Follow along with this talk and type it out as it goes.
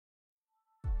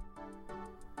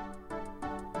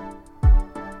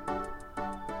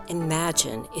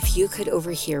Imagine if you could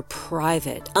overhear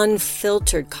private,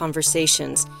 unfiltered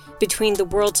conversations between the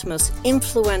world's most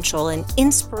influential and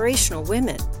inspirational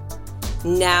women.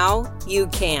 Now you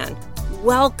can.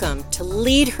 Welcome to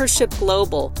Leadership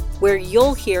Global, where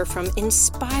you'll hear from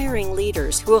inspiring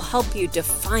leaders who will help you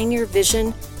define your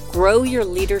vision, grow your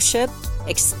leadership,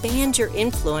 expand your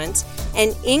influence,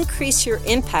 and increase your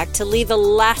impact to leave a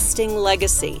lasting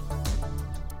legacy.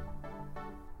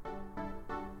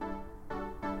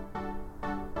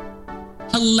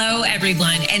 Hello,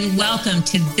 everyone, and welcome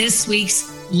to this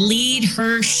week's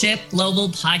Leadership Global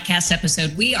podcast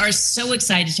episode. We are so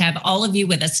excited to have all of you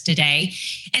with us today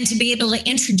and to be able to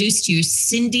introduce to you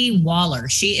Cindy Waller.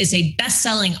 She is a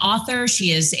best-selling author.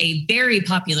 She is a very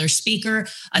popular speaker,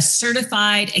 a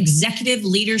certified executive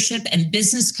leadership and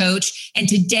business coach. And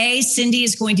today, Cindy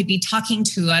is going to be talking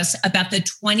to us about the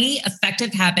 20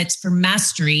 effective habits for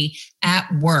mastery at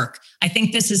work. I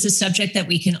think this is a subject that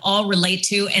we can all relate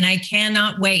to, and I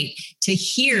cannot wait to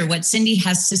hear what Cindy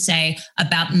has to say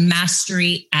about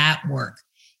mastery at work.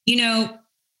 You know,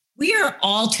 we are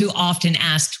all too often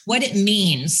asked what it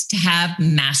means to have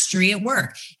mastery at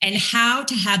work and how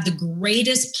to have the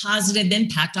greatest positive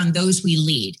impact on those we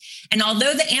lead. And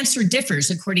although the answer differs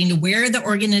according to where the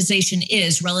organization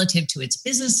is relative to its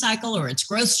business cycle or its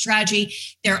growth strategy,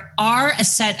 there are a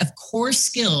set of core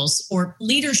skills or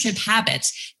leadership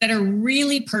habits that are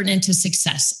really pertinent to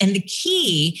success. And the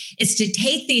key is to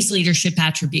take these leadership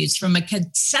attributes from a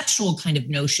conceptual kind of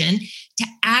notion to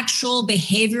actual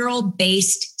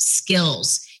behavioral-based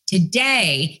skills.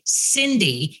 Today,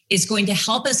 Cindy is going to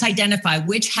help us identify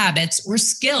which habits or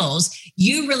skills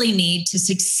you really need to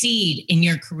succeed in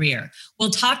your career. We'll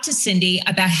talk to Cindy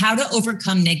about how to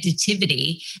overcome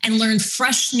negativity and learn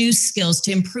fresh new skills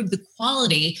to improve the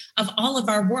quality of all of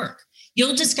our work.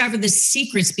 You'll discover the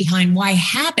secrets behind why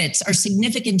habits are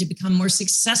significant to become more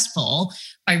successful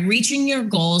by reaching your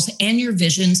goals and your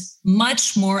visions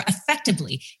much more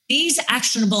effectively. These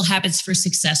actionable habits for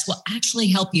success will actually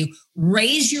help you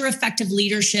raise your effective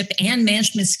leadership and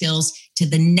management skills to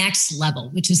the next level,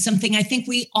 which is something I think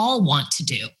we all want to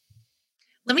do.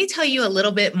 Let me tell you a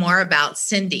little bit more about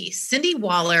Cindy. Cindy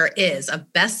Waller is a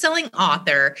best-selling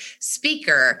author,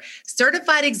 speaker,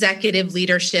 certified executive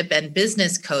leadership and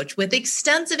business coach with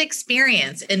extensive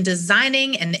experience in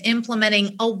designing and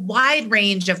implementing a wide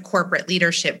range of corporate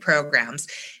leadership programs.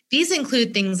 These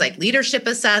include things like leadership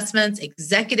assessments,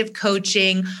 executive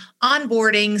coaching,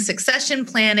 onboarding, succession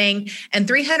planning, and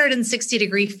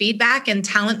 360-degree feedback and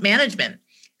talent management.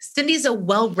 Cindy's a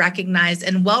well-recognized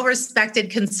and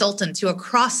well-respected consultant to a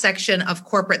cross-section of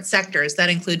corporate sectors that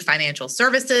include financial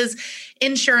services,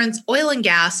 insurance, oil and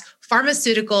gas,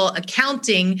 pharmaceutical,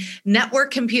 accounting, network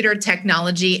computer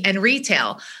technology, and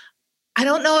retail. I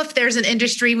don't know if there's an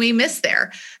industry we miss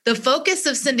there. The focus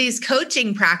of Cindy's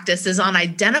coaching practice is on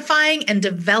identifying and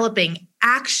developing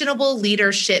actionable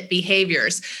leadership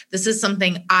behaviors. This is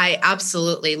something I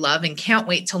absolutely love and can't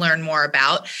wait to learn more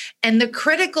about, and the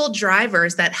critical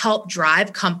drivers that help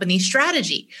drive company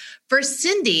strategy. For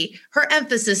Cindy, her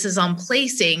emphasis is on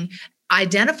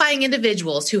identifying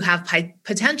individuals who have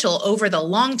potential over the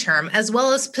long term, as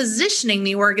well as positioning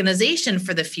the organization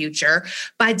for the future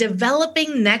by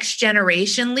developing next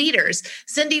generation leaders.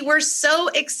 Cindy, we're so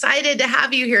excited to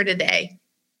have you here today.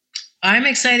 I'm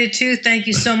excited too. Thank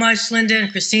you so much, Linda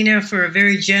and Christina, for a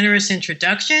very generous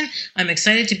introduction. I'm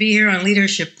excited to be here on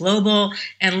Leadership Global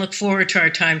and look forward to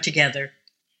our time together.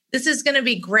 This is going to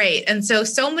be great. And so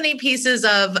many pieces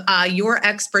of your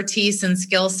expertise and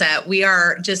skill set, we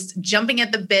are just jumping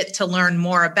at the bit to learn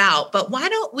more about. But why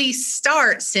don't we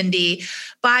start, Cindy,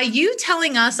 by you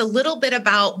telling us a little bit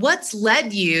about what's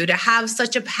led you to have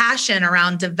such a passion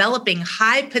around developing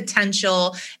high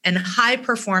potential and high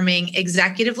performing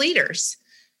executive leaders?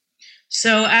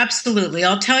 So absolutely.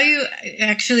 I'll tell you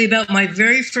actually about my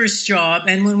very first job.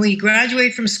 And when we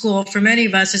graduate from school, for many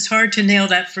of us, it's hard to nail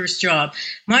that first job.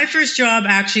 My first job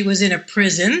actually was in a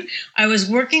prison. I was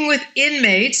working with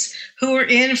inmates who were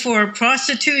in for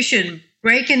prostitution,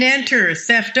 break and enter,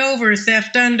 theft over,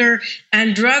 theft under,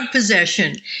 and drug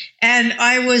possession. And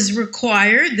I was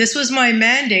required, this was my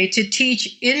mandate, to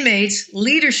teach inmates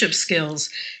leadership skills.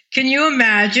 Can you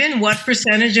imagine what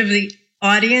percentage of the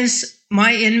audience,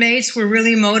 my inmates, were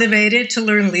really motivated to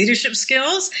learn leadership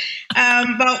skills?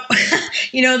 But,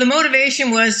 the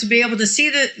motivation was to be able to see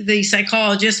the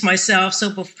psychologist myself.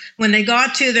 So when they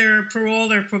got to their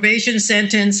parole or probation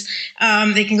sentence,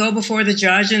 they can go before the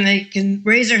judge and they can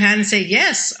raise their hand and say,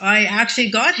 yes, I actually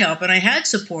got help and I had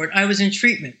support. I was in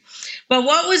treatment. But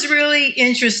what was really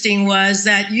interesting was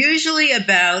that usually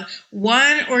about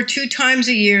 1 or 2 times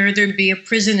a year, there'd be a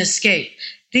prison escape.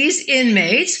 These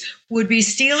inmates would be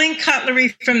stealing cutlery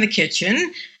from the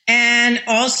kitchen and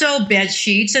also bed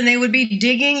sheets, and they would be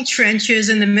digging trenches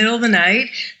in the middle of the night,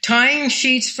 tying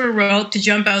sheets for a rope to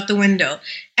jump out the window.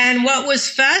 And what was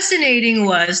fascinating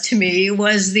to me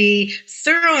was the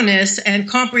thoroughness and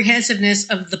comprehensiveness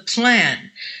of the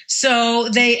plan. So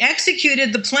they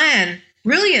executed the plan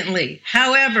brilliantly.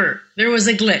 However, there was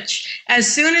a glitch.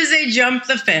 As soon as they jumped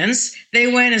the fence, they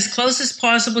went as close as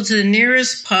possible to the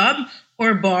nearest pub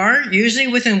or bar, usually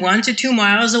within 1 to 2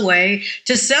 miles away,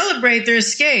 to celebrate their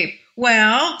escape.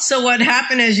 Well, so what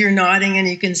happened, as you're nodding and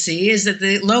you can see, is that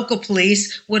the local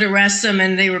police would arrest them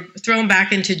and they were thrown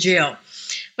back into jail.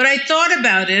 But I thought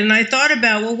about it, and I thought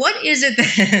about, well, what is it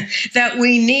that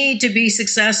we need to be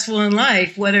successful in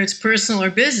life, whether it's personal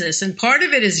or business? And part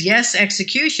of it is, yes,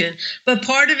 execution, but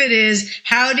part of it is,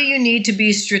 how do you need to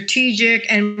be strategic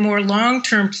and more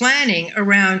long-term planning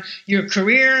around your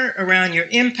career, around your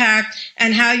impact,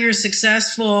 and how you're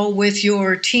successful with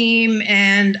your team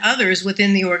and others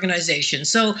within the organization.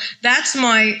 So that's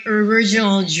my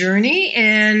original journey,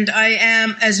 and I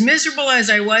am as miserable as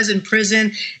I was in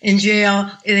prison, in jail.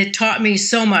 It taught me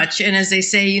so much. And as they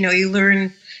say, you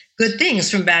learn good things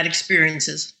from bad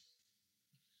experiences.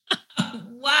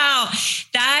 Wow.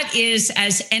 That is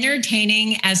as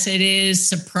entertaining as it is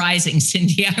surprising,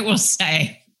 Cindy, I will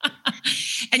say.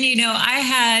 And, I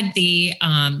had the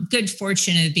good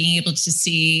fortune of being able to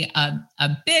see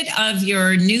a bit of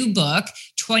your new book,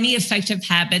 20 Effective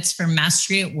Habits for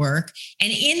Mastery at Work.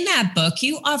 And in that book,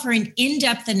 you offer an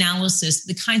in-depth analysis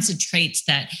of the kinds of traits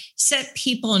that set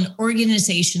people and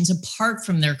organizations apart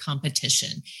from their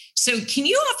competition. So can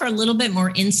you offer a little bit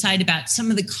more insight about some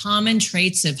of the common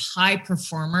traits of high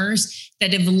performers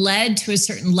that have led to a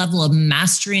certain level of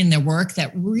mastery in their work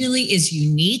that really is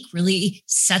unique, really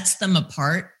sets them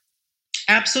apart?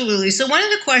 Absolutely. So one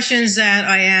of the questions that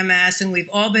I am asked, and we've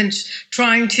all been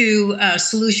trying to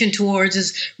solution towards,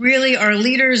 is really, are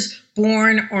leaders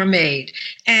born or made?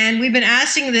 And we've been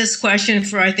asking this question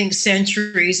for, I think,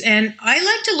 centuries. And I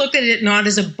like to look at it not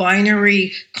as a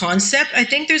binary concept. I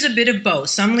think there's a bit of both.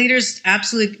 Some leaders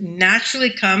absolutely naturally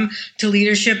come to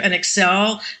leadership and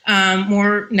excel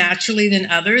more naturally than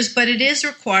others, but it is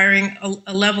requiring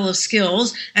a level of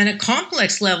skills and a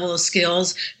complex level of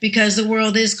skills because the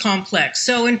world is complex.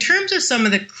 So in terms of some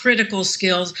of the critical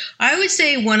skills, I would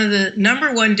say one of the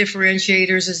number one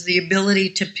differentiators is the ability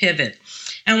to pivot.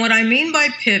 And what I mean by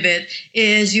pivot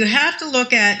is you have to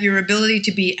look at your ability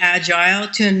to be agile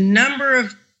to a number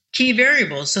of key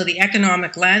variables. So the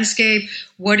economic landscape,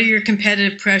 what are your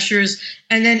competitive pressures?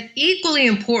 And then equally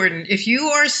important, if you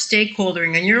are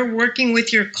stakeholdering and you're working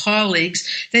with your colleagues,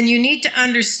 then you need to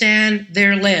understand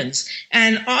their lens.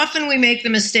 And often we make the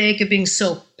mistake of being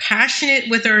so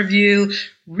passionate with our view,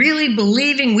 really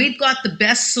believing we've got the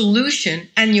best solution,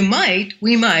 and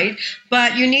we might,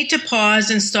 but you need to pause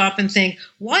and stop and think,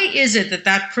 why is it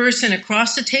that person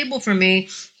across the table from me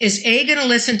is A, going to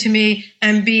listen to me,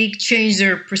 and B, change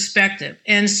their perspective?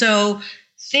 And so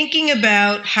thinking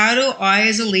about how do I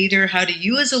as a leader, how do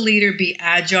you as a leader be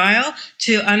agile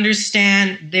to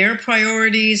understand their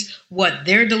priorities, what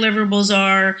their deliverables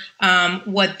are,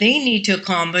 what they need to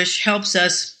accomplish, helps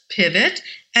us pivot.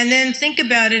 And then think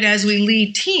about it as we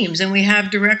lead teams and we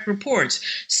have direct reports.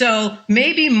 So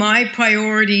maybe my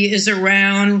priority is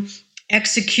around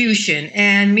execution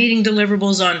and meeting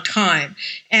deliverables on time.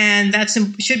 And that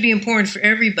should be important for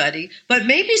everybody. But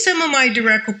maybe some of my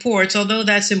direct reports, although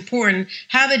that's important,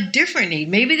 have a different need.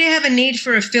 Maybe they have a need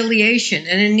for affiliation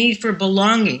and a need for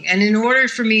belonging. And in order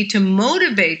for me to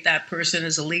motivate that person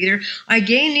as a leader, I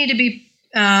again need to be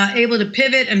able to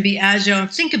pivot and be agile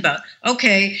and think about,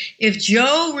 okay, if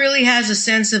Joe really has a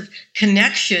sense of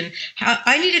connection,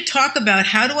 I need to talk about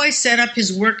how do I set up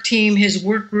his work team, his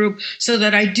work group, so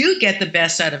that I do get the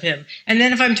best out of him. And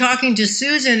then if I'm talking to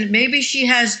Susan, maybe she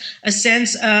has a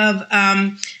sense of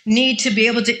need to be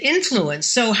able to influence.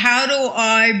 So how do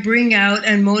I bring out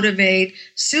and motivate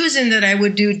Susan that I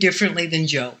would do differently than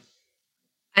Joe?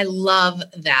 I love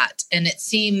that. And it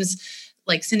seems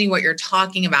like, Cindy, what you're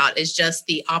talking about is just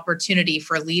the opportunity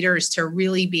for leaders to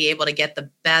really be able to get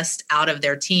the best out of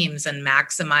their teams and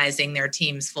maximizing their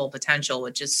team's full potential,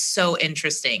 which is so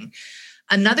interesting.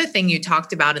 Another thing you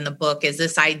talked about in the book is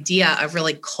this idea of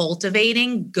really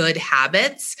cultivating good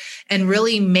habits and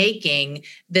really making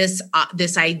this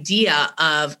idea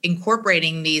of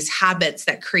incorporating these habits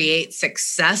that create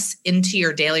success into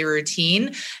your daily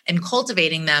routine and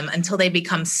cultivating them until they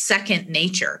become second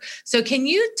nature. So can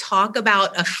you talk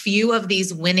about a few of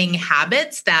these winning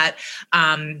habits that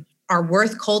are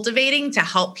worth cultivating to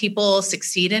help people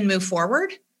succeed and move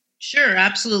forward? Sure,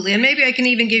 absolutely. And maybe I can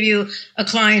even give you a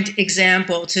client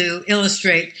example to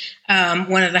illustrate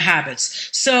one of the habits.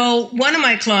 So one of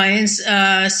my clients,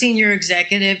 senior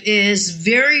executive, is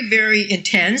very, very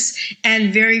intense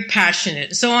and very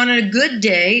passionate. So on a good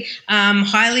day,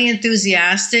 highly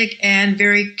enthusiastic and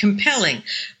very compelling.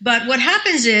 But what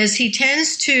happens is he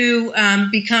tends to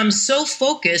become so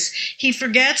focused, he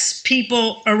forgets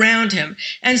people around him.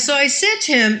 And so I said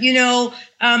to him,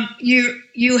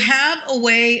 you have a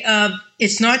way of,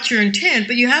 it's not your intent,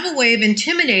 but you have a way of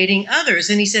intimidating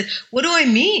others. And he said, what do I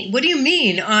mean? What do you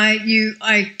mean?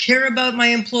 I care about my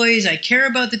employees. I care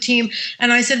about the team.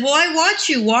 And I said, well, I watch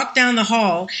you walk down the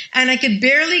hall and I could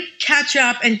barely catch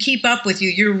up and keep up with you.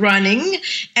 You're running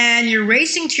and you're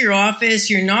racing to your office.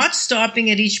 You're not stopping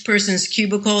at each person's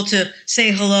cubicle to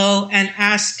say hello and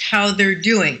ask how they're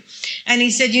doing. And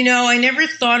he said, I never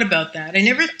thought about that. I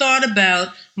never thought about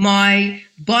my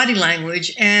body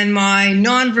language and my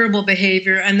nonverbal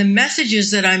behavior and the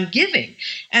messages that I'm giving.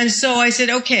 And so I said,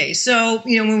 okay, so,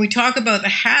 when we talk about the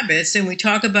habits and we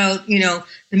talk about, the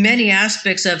many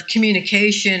aspects of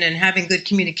communication and having good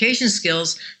communication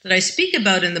skills that I speak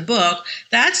about in the book,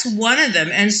 that's one of them.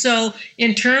 And so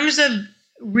in terms of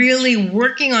really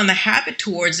working on the habit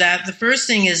towards that, the first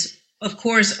thing is, of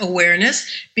course, awareness,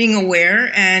 being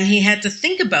aware, and he had to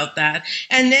think about that.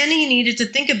 And then he needed to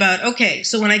think about, okay,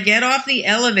 so when I get off the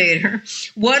elevator,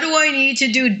 what do I need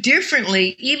to do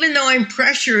differently, even though I'm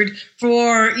pressured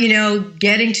for,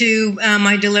 getting to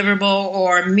my deliverable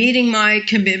or meeting my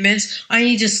commitments? I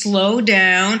need to slow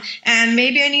down, and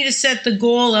maybe I need to set the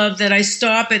goal of that I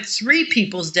stop at 3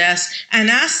 people's desks and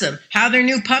ask them how their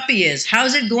new puppy is.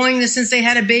 How's it going since they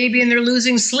had a baby and they're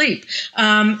losing sleep?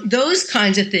 Those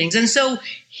kinds of things. And so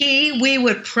we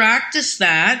would practice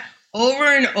that over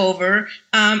and over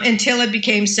until it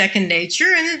became second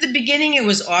nature. And at the beginning, it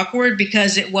was awkward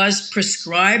because it was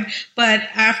prescribed, but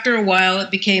after a while, it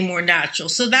became more natural.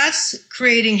 So that's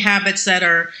creating habits that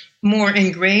are more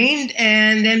ingrained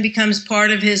and then becomes part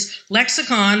of his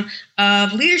lexicon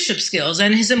of leadership skills.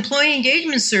 And his employee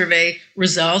engagement survey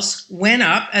results went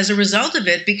up as a result of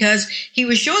it because he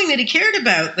was showing that he cared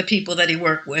about the people that he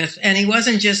worked with. And he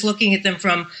wasn't just looking at them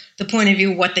from the point of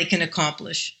view of what they can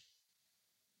accomplish.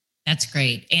 That's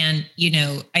great. And,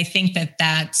 I think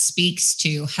that speaks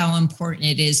to how important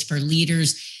it is for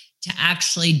leaders to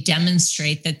actually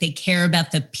demonstrate that they care about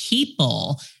the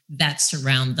people that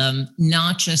surround them,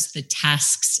 not just the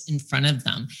tasks in front of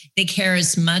them. They care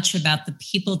as much about the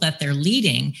people that they're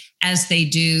leading as they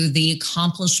do the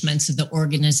accomplishments of the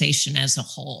organization as a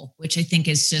whole, which I think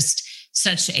is just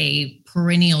such a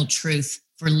perennial truth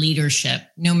for leadership,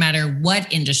 no matter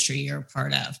what industry you're a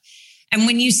part of. And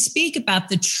when you speak about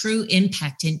the true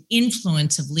impact and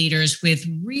influence of leaders with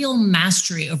real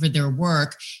mastery over their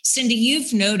work, Cindy,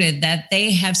 you've noted that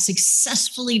they have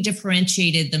successfully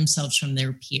differentiated themselves from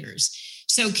their peers.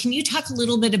 So can you talk a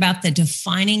little bit about the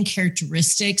defining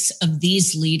characteristics of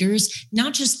these leaders,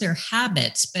 not just their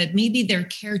habits, but maybe their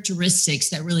characteristics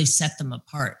that really set them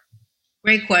apart?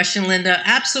 Great question, Linda.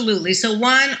 Absolutely. So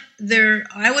one,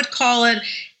 I would call it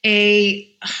a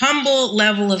humble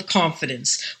level of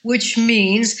confidence, which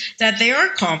means that they are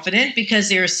confident because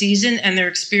they are seasoned and they're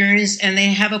experienced and they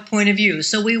have a point of view.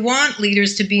 So we want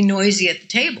leaders to be noisy at the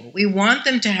table. We want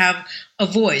them to have a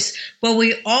voice, but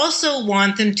we also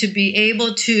want them to be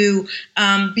able to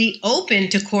be open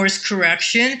to course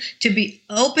correction, to be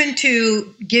open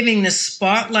to giving the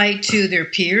spotlight to their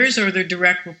peers or their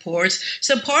direct reports.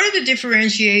 So part of the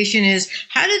differentiation is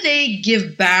how do they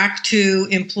give back to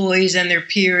employees and their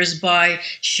peers by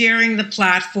sharing the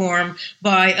platform,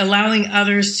 by allowing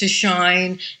others to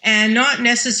shine, and not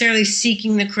necessarily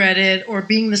seeking the credit or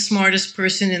being the smartest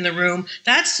person in the room.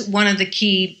 That's one of the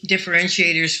key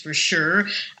differentiators for sure.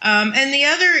 And the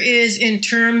other is in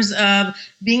terms of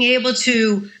being able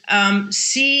to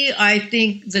see, I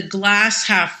think, the glass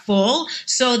half full,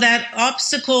 so that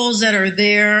obstacles that are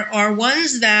there are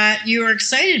ones that you're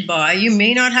excited by. You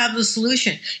may not have the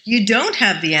solution. You don't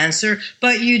have the answer,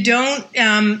 but you don't,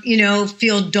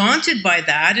 feel daunted by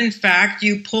that. In fact,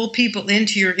 you pull people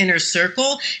into your inner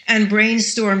circle and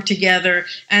brainstorm together.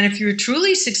 And if you're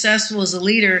truly successful as a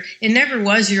leader, it never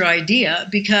was your idea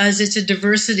because it's a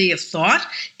diversity of thought,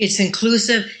 it's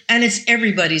inclusive, and it's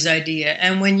everybody's idea.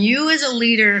 And when you as a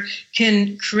leader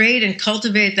can create and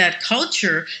cultivate that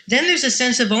culture, then there's a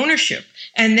sense of ownership.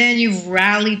 And then you've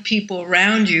rallied people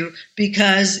around you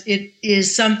because it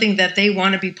is something that they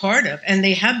want to be part of and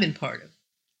they have been part of.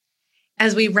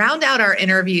 As we round out our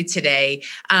interview today,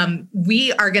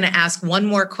 we are going to ask one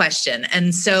more question.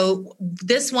 And so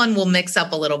this one will mix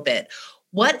up a little bit.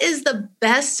 What is the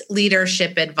best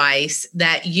leadership advice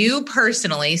that you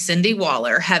personally, Cindy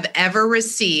Waller, have ever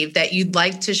received that you'd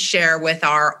like to share with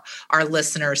our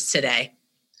listeners today?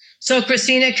 So,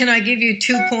 Christina, can I give you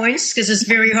 2 points? Because it's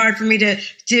very hard for me to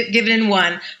give it in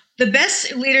one. The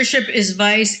best leadership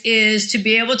advice is to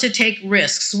be able to take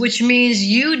risks, which means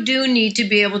you do need to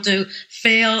be able to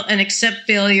fail and accept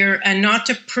failure and not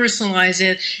to personalize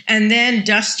it, and then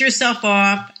dust yourself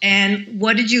off. And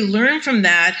what did you learn from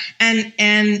that? And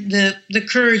the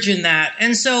courage in that.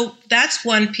 And so that's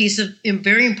one piece of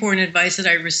very important advice that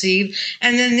I received.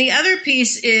 And then the other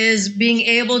piece is being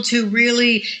able to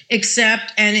really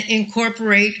accept and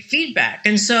incorporate feedback.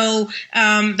 And so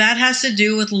that has to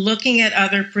do with looking at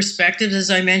other perspectives, as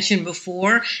I mentioned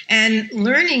before, and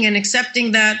learning and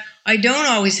accepting that I don't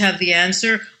always have the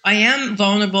answer. I am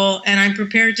vulnerable, and I'm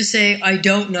prepared to say I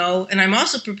don't know. And I'm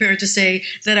also prepared to say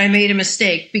that I made a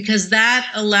mistake, because that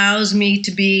allows me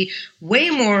to be way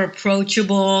more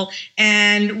approachable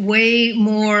and way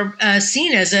more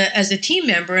seen as a team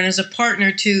member and as a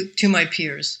partner to my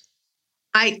peers.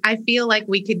 I feel like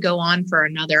we could go on for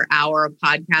another hour of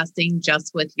podcasting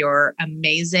just with your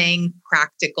amazing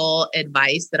practical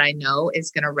advice that I know is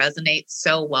going to resonate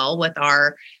so well with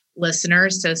our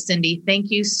listeners. So Cindy,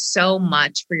 thank you so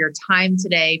much for your time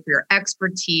today, for your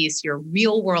expertise, your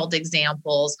real world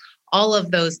examples. All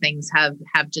of those things have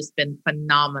just been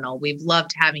phenomenal. We've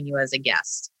loved having you as a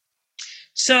guest.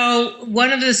 So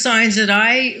one of the signs that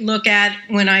I look at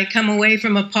when I come away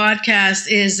from a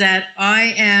podcast is that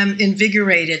I am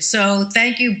invigorated. So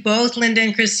thank you both, Linda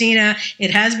and Christina.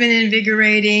 It has been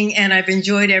invigorating, and I've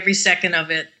enjoyed every second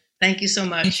of it. Thank you so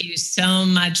much. Thank you so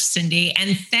much, Cindy.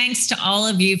 And thanks to all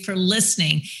of you for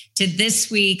listening to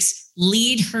this week's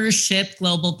Lead Her Ship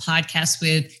Global podcast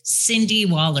with Cindy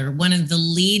Waller, one of the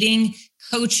leading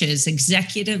coaches,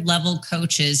 executive level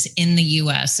coaches in the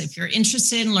U.S. If you're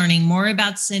interested in learning more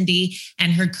about Cindy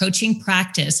and her coaching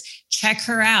practice, check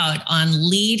her out on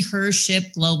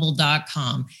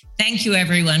leadhershipglobal.com. Thank you,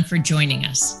 everyone, for joining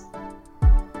us.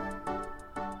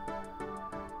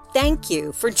 Thank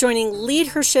you for joining Lead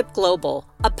Her Ship Global,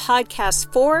 a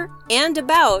podcast for and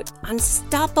about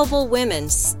unstoppable women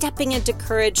stepping into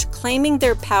courage, claiming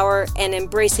their power, and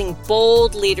embracing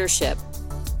bold leadership.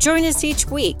 Join us each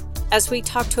week as we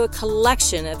talk to a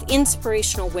collection of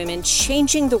inspirational women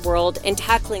changing the world and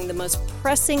tackling the most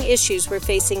pressing issues we're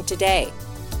facing today,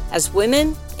 as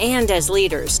women and as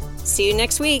leaders. See you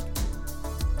next week.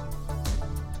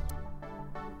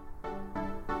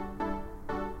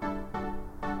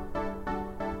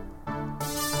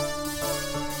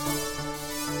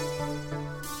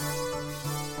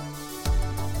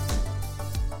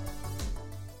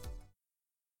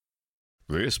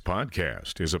 This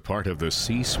podcast is a part of the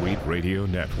C-Suite Radio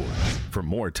Network. For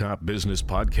more top business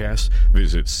podcasts,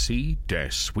 visit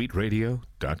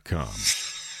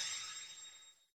c-suiteradio.com.